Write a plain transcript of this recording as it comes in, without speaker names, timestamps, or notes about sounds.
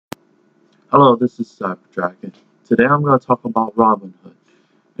Hello, this is Cyberdragon. Today I'm going to talk about Robinhood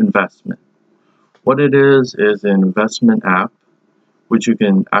investment. What it is an investment app which you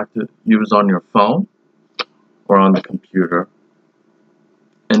can use on your phone or on the computer,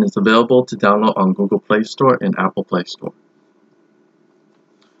 and it's available to download on Google Play Store and Apple Play Store.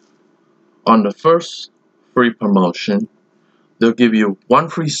 On the first free promotion, they'll give you one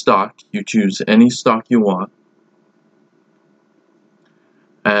free stock. You choose any stock you want,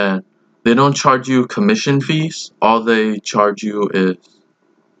 and they don't charge you commission fees. All they charge you is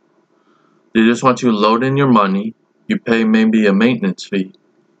they just want you to load in your money. You pay maybe a maintenance fee,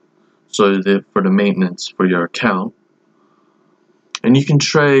 so for the maintenance for your account. And you can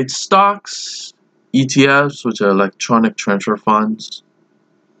trade stocks, ETFs, which are electronic transfer funds,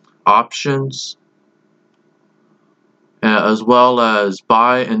 options, as well as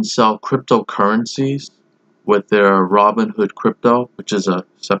buy and sell cryptocurrencies with their Robinhood Crypto, which is a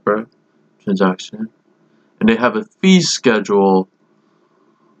separate transaction. And they have a fee schedule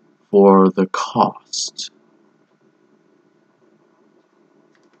for the cost.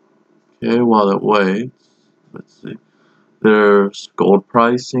 Okay, while it waits, let's see. There's gold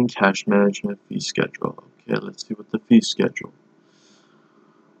pricing, cash management, fee schedule. Okay, let's see what the fee schedule.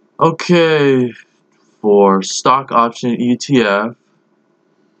 Okay, for stock option ETF,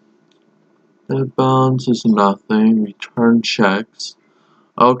 the balance is nothing. Return checks.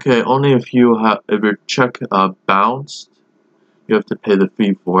 Okay, only if your check bounced, you have to pay the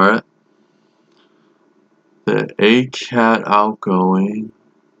fee for it. The ACAT outgoing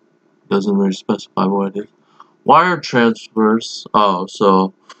doesn't really specify what it is. Wire transfers. Oh,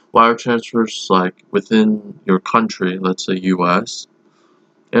 so wire transfers like within your country, let's say US.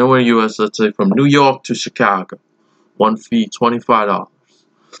 Anywhere US, let's say from New York to Chicago. One fee, $25.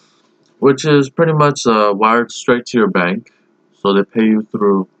 Which is pretty much wired straight to your bank. So they pay you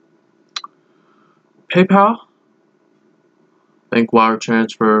through PayPal, bank wire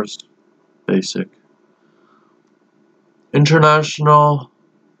transfers, basic. International,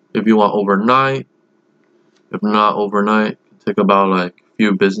 if you want overnight. If not overnight, it can take about like a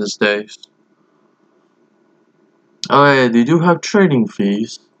few business days. Okay, they do have trading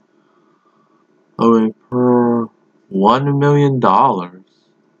fees. Okay, per $1 million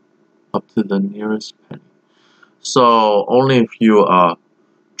up to the nearest penny. So only if you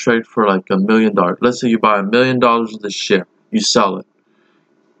trade for like $1 million. Let's say you buy $1 million of the share, you sell it.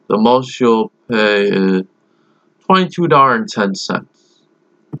 The most you'll pay is $22.10.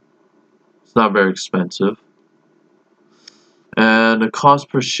 It's not very expensive. And the cost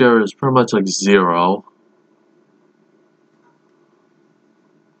per share is pretty much like zero.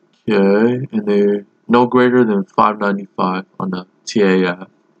 Okay, and they're no greater than $5.95 on the TAF.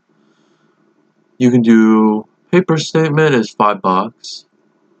 You can do paper statement is $5.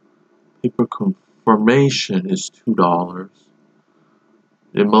 Paper confirmation is $2.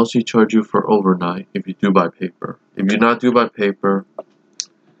 They mostly charge you for overnight if you do by paper. If you not do by paper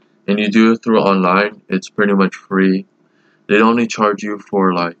and you do it through online, it's pretty much free. They only charge you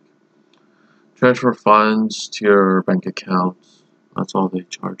for like transfer funds to your bank accounts. That's all they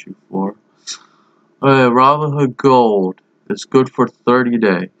charge you for. Robinhood Gold is good for 30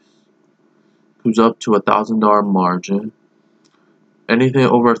 days. Goes up to $1,000 margin. Anything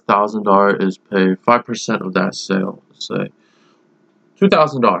over $1,000 is paid 5% of that sale. Let's say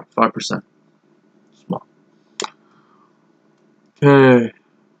 $2,000, 5%. Small. Okay,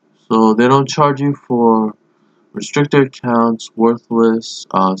 so they don't charge you for restricted accounts, worthless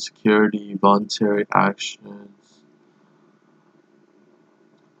security, voluntary actions.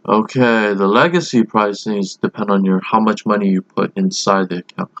 Okay, the legacy pricings depend on how much money you put inside the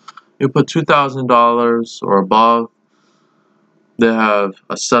account. You put $2,000 or above, they have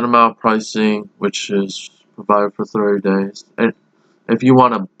a set amount pricing, which is provided for 30 days. And if you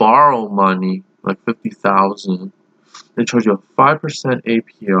want to borrow money, like $50,000, they charge you a 5%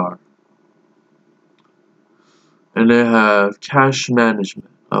 APR. And they have cash management.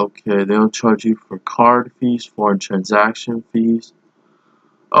 Okay, they don't charge you for card fees, foreign transaction fees.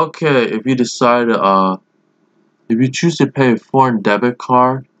 Okay, if you decide, if you choose to pay a foreign debit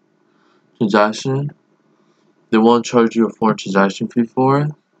card transaction, they won't charge you a foreign transaction fee for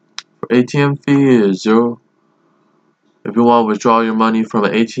it. For ATM fee is $0. If you want to withdraw your money from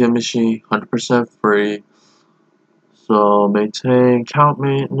an ATM machine, 100% free. So maintain account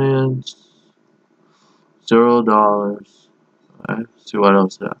maintenance, $0. Alright, see what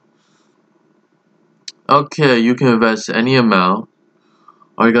else there. Okay, you can invest any amount.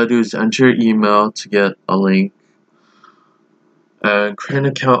 All you gotta do is enter your email to get a link and create an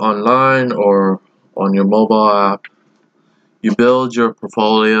account online or on your mobile app. You build your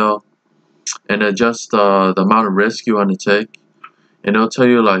portfolio. and adjust the amount of risk you want to take. And it'll tell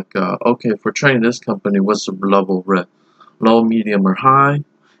you like, okay, for trading this company, what's the level of risk? Low, medium, or high?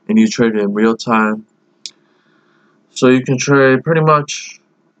 And you trade it in real time. So you can trade pretty much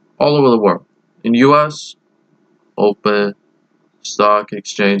all over the world. In US, open stock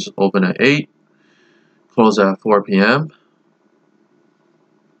exchange open at 8, close at 4 p.m.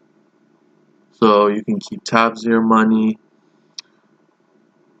 So you can keep tabs of your money.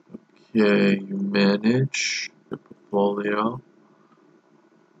 Okay, you manage your portfolio.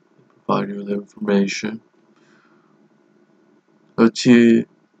 Provide you with information.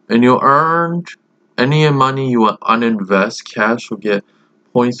 And you'll earn any money you uninvest. Cash will get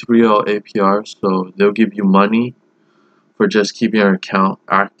 0.30 APR, so they'll give you money for just keeping your account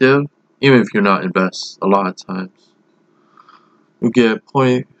active, even if you're not invest. A lot of times you get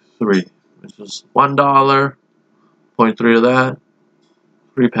 0.3, which is $1. 0.3 of that,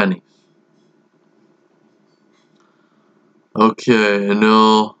 3 pennies. Okay, and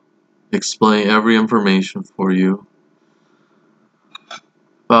they'll explain every information for you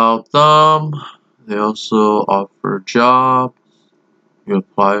about them. They also offer jobs. You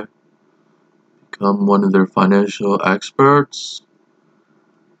apply, become one of their financial experts.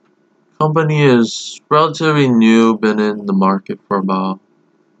 Company is relatively new, been in the market for about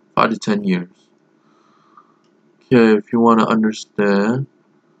 5 to 10 years. Okay, if you want to understand,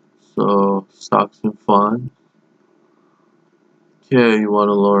 so stocks and funds. Okay, you want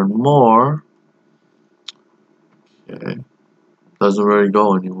to learn more. Okay, doesn't really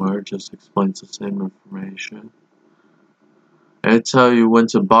go anywhere, just explains the same information. And I tell you when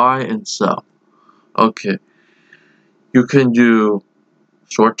to buy and sell. Okay, you can do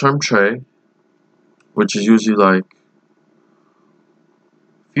short-term trade, which is usually like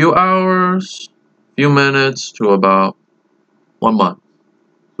few hours, few minutes to about 1 month.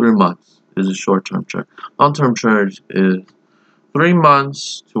 3 months is a short-term trade. Long-term trade is 3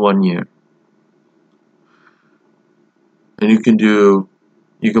 months to 1 year. And you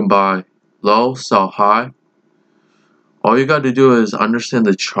can buy low, sell high. All you got to do is understand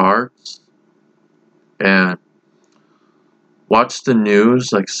the charts and watch the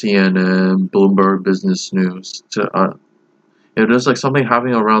news like CNN, Bloomberg Business News. If there's like something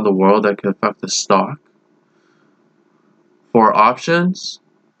happening around the world that could affect the stock. For options,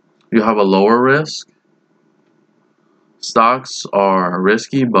 you have a lower risk. Stocks are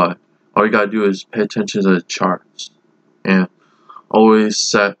risky, but all you gotta do is pay attention to the charts and always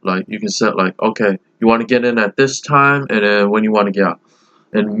set like you can set like, okay, you want to get in at this time and then when you want to get out,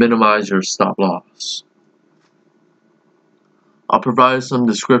 and minimize your stop loss. I'll provide some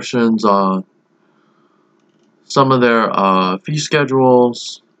descriptions on some of their fee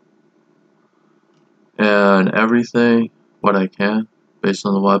schedules and everything, what I can based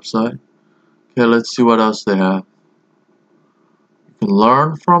on the website. Okay, let's see what else they have. You can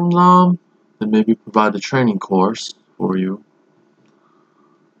learn from them and maybe provide a training course for you.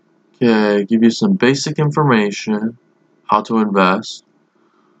 Okay, give you some basic information, how to invest.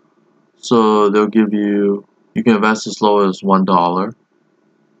 So they'll give you can invest as low as $1.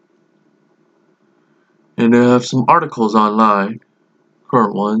 And they have some articles online,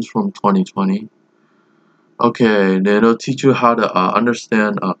 current ones from 2020. Okay, then it'll teach you how to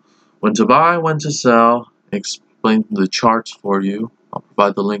understand when to buy, when to sell, explain the charts for you. I'll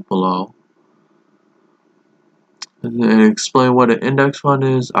provide the link below. And then explain what an index fund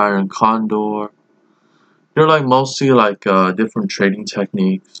is, iron condor. They're like mostly like different trading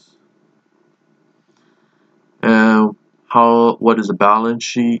techniques. And what is a balance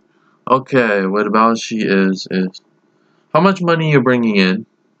sheet? Okay, what a balance sheet is how much money you're bringing in,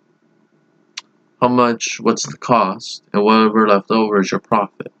 what's the cost, and whatever left over is your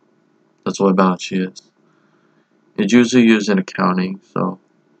profit. That's what a balance sheet is. It's usually used in accounting. So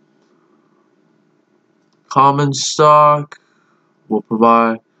common stock will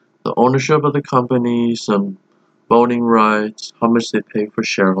provide the ownership of the company, some voting rights, how much they pay for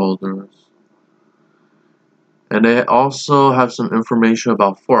shareholders. And they also have some information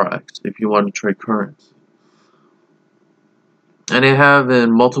about Forex if you want to trade currency. And they have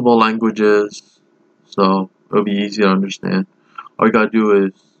in multiple languages, so it'll be easy to understand. All you gotta do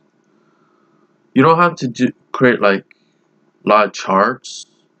is, you don't have to create like a lot of charts.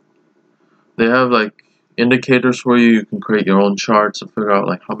 They have like indicators for you. You can create your own charts and figure out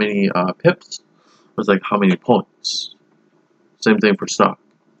like how many pips, or like how many points. Same thing for stock.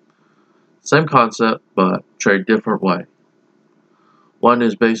 Same concept, but trade different way. One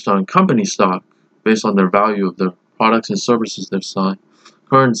is based on company stock, based on their value of their products and services they're selling.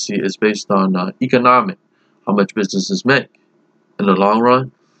 Currency is based on economic, how much businesses make in the long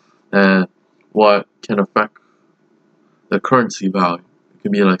run. And what can affect the currency value. It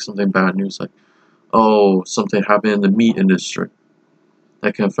could be like something bad news, like, oh, something happened in the meat industry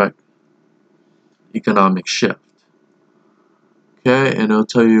that can affect economic shift. Okay, and it'll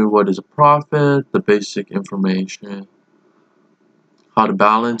tell you what is a profit, the basic information, how to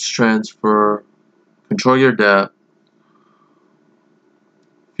balance transfer, control your debt.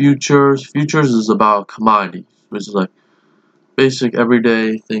 Futures is about commodities, which is like basic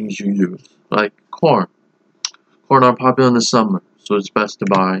everyday things you use, like corn. Corn are popular in the summer, so it's best to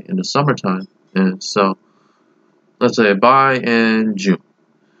buy in the summertime and sell. Let's say buy in June,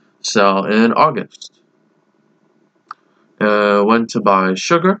 sell in August. When to buy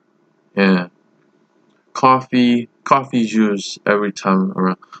sugar and coffee. Coffee is used every time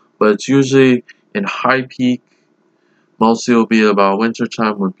around, but it's usually in high peak. Mostly it'll be about winter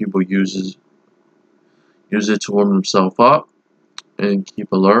time when people use it to warm themselves up and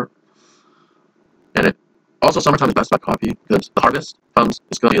keep alert. And also summertime is best to buy coffee because the harvest comes.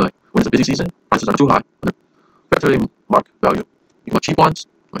 It's gonna be like when it's a busy season, prices are not too high. Effectively market value. You want cheap ones,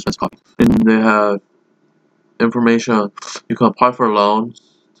 more expensive coffee. And they have information. You can apply for loans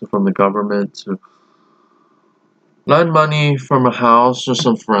from the government to lend money from a house or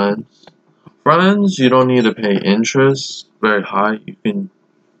some friends. Friends, you don't need to pay interest very high. You can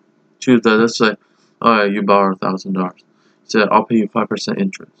choose that. Let's say, alright, you borrow $1,000. You said, I'll pay you 5%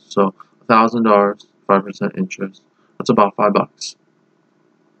 interest. So $1,000, 5% interest. That's about $5.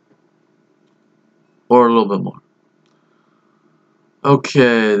 Or a little bit more.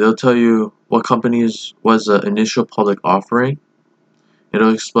 Okay, they'll tell you what companies was the initial public offering.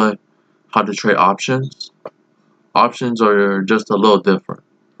 It'll explain how to trade options. Options are just a little different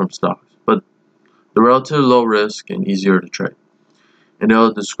from stocks, but they're relatively low risk and easier to trade. And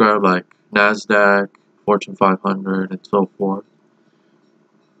it'll describe like NASDAQ, Fortune 500, and so forth.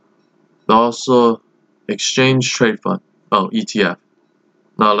 They also exchange trade fund. Oh, ETF,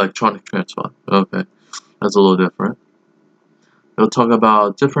 not electronic transfer fund. Okay, that's a little different. They'll talk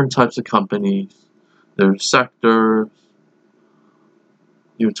about different types of companies, their sectors.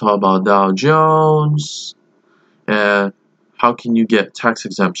 You talk about Dow Jones, and how can you get tax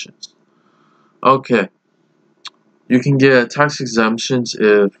exemptions? Okay, you can get tax exemptions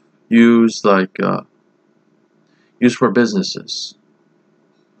if used for businesses.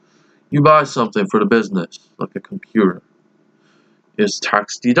 You buy something for the business, like a computer. It's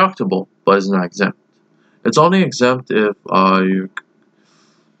tax deductible, but it's not exempt. It's only exempt if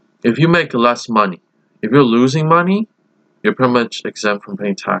you make less money. If you're losing money, you're pretty much exempt from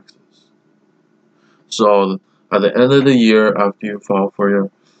paying taxes. So at the end of the year, after you file for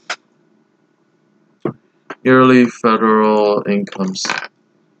your yearly federal incomes,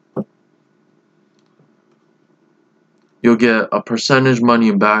 you'll get a percentage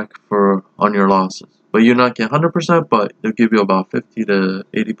money back on your losses. But you're not getting 100%, but they'll give you about 50 to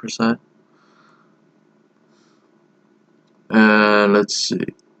 80%. And let's see.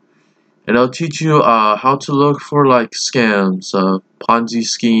 And it'll teach you how to look for like scams, Ponzi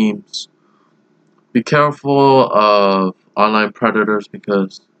schemes. Be careful of online predators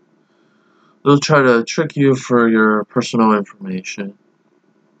because they'll try to trick you for your personal information.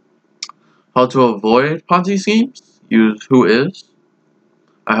 How to avoid Ponzi schemes? Use Whois.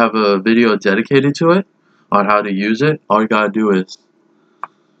 I have a video dedicated to it on how to use it. All you gotta do is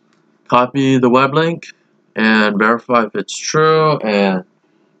copy the web link and verify if it's true and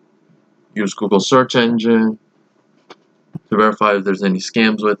use Google search engine to verify if there's any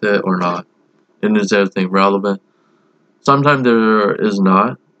scams with it or not. And is everything relevant? Sometimes there is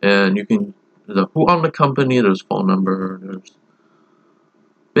not, and you can there's a who on the company, there's phone number, there's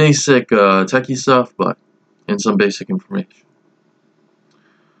basic techie stuff, but and some basic information.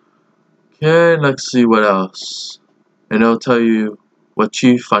 Okay, let's see what else. And it'll tell you what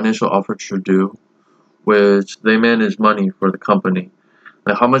chief financial officers do, which they manage money for the company.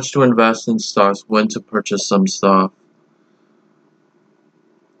 Like how much to invest in stocks, when to purchase some stuff.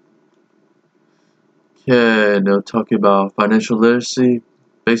 Okay, they'll talk about financial literacy,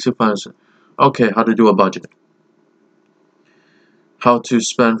 basic financial. Okay, how to do a budget. How to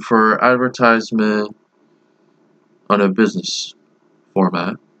spend for advertisement on a business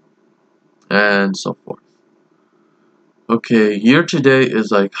format, and so forth. Okay, year to date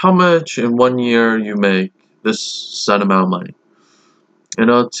is like how much in 1 year you make this set amount of money. And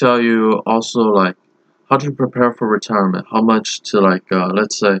it'll tell you also like how to prepare for retirement, how much to like,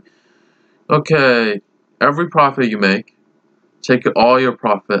 let's say, okay, every profit you make, take all your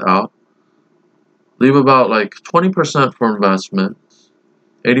profit out, leave about like 20% for investments,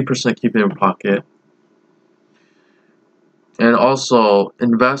 80% keep in your pocket, and also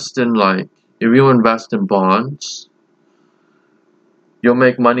invest in like If you invest in bonds, you'll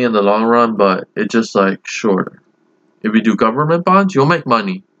make money in the long run, but it's just like shorter. If you do government bonds, you'll make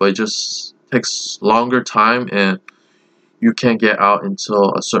money, but it just takes longer time and you can't get out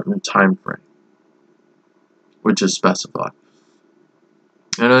until a certain time frame, which is specified.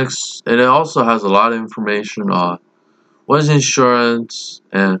 And it also has a lot of information on what is insurance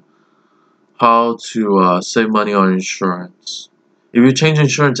and how to save money on insurance. If you change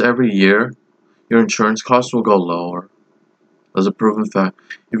insurance every year, your insurance costs will go lower. As a proven fact.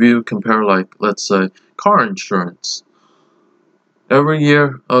 If you compare, like, let's say, car insurance. Every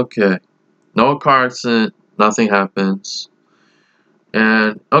year, okay, no car accident, nothing happens.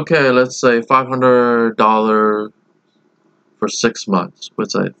 And, okay, let's say $500 for 6 months.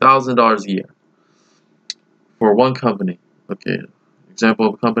 Let's say $1,000 a year. For one company. Okay, example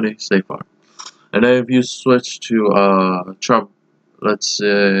of a company, State Farm. And then if you switch to Trump, let's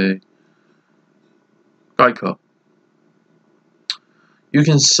say Geico, you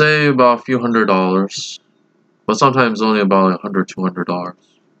can save about a few $100s, but sometimes only about $100, $200,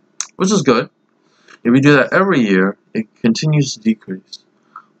 which is good. If you do that every year, it continues to decrease,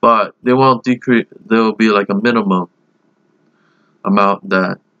 but they won't decrease. There will be like a minimum amount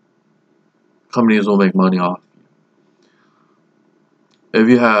that companies will make money off. If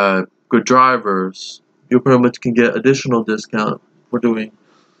you have good drivers, you pretty much can get additional discount for doing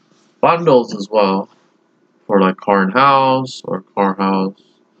bundles as well, for like car and house or car house,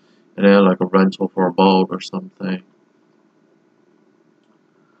 and then like a rental for a boat or something.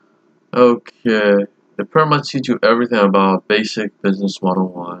 Okay, they pretty much teach you everything about basic business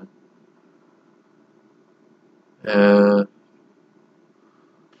 101 and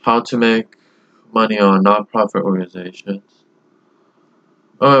how to make money on nonprofit organizations.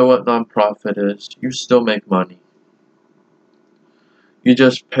 Oh, what nonprofit is? You still make money. You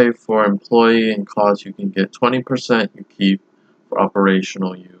just pay for employee and costs. You can get 20% you keep for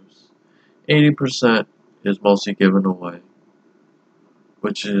operational use. 80% is mostly given away,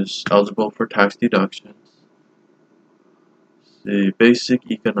 which is eligible for tax deductions. See, basic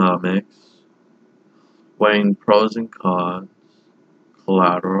economics, weighing pros and cons,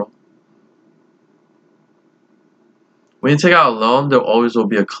 collateral. When you take out a loan, there always will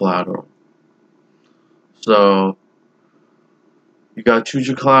be a collateral. So, you gotta choose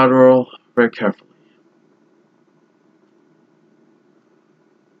your collateral very carefully.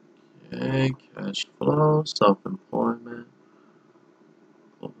 Okay, cash flow, self-employment,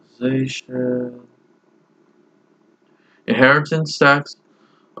 globalization, inheritance tax.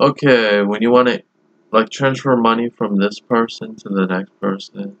 Okay, when you want to like transfer money from this person to the next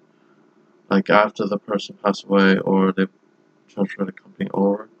person, like after the person passed away or they transfer the company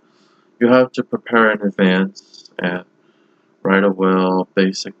over, you have to prepare in advance and write a will,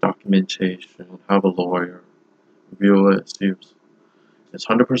 basic documentation, have a lawyer, review it, see if it's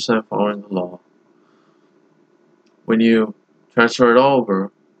 100% following the law. When you transfer it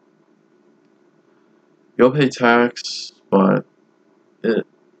over, you'll pay tax, but it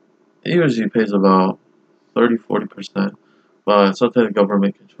usually pays about 30-40%. But sometimes the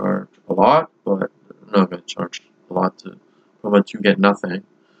government can charge a lot, but they're not going to charge a lot to pretty much you get nothing.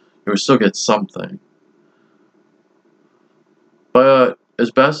 You will still get something. But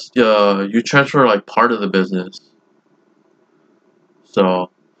it's best you transfer like part of the business. So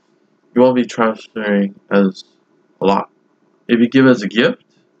you won't be transferring as a lot. If you give as a gift,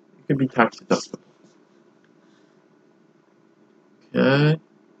 it can be tax deductible. Okay.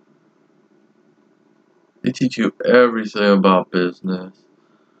 They teach you everything about business.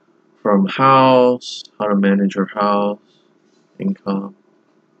 From house, how to manage your house, income.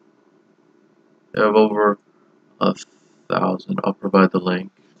 They have over 1,000. I'll provide the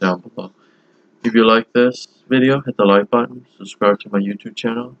link down below. If you like this video, hit the like button, subscribe to my YouTube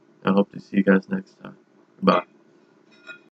channel, and I hope to see you guys next time. Bye.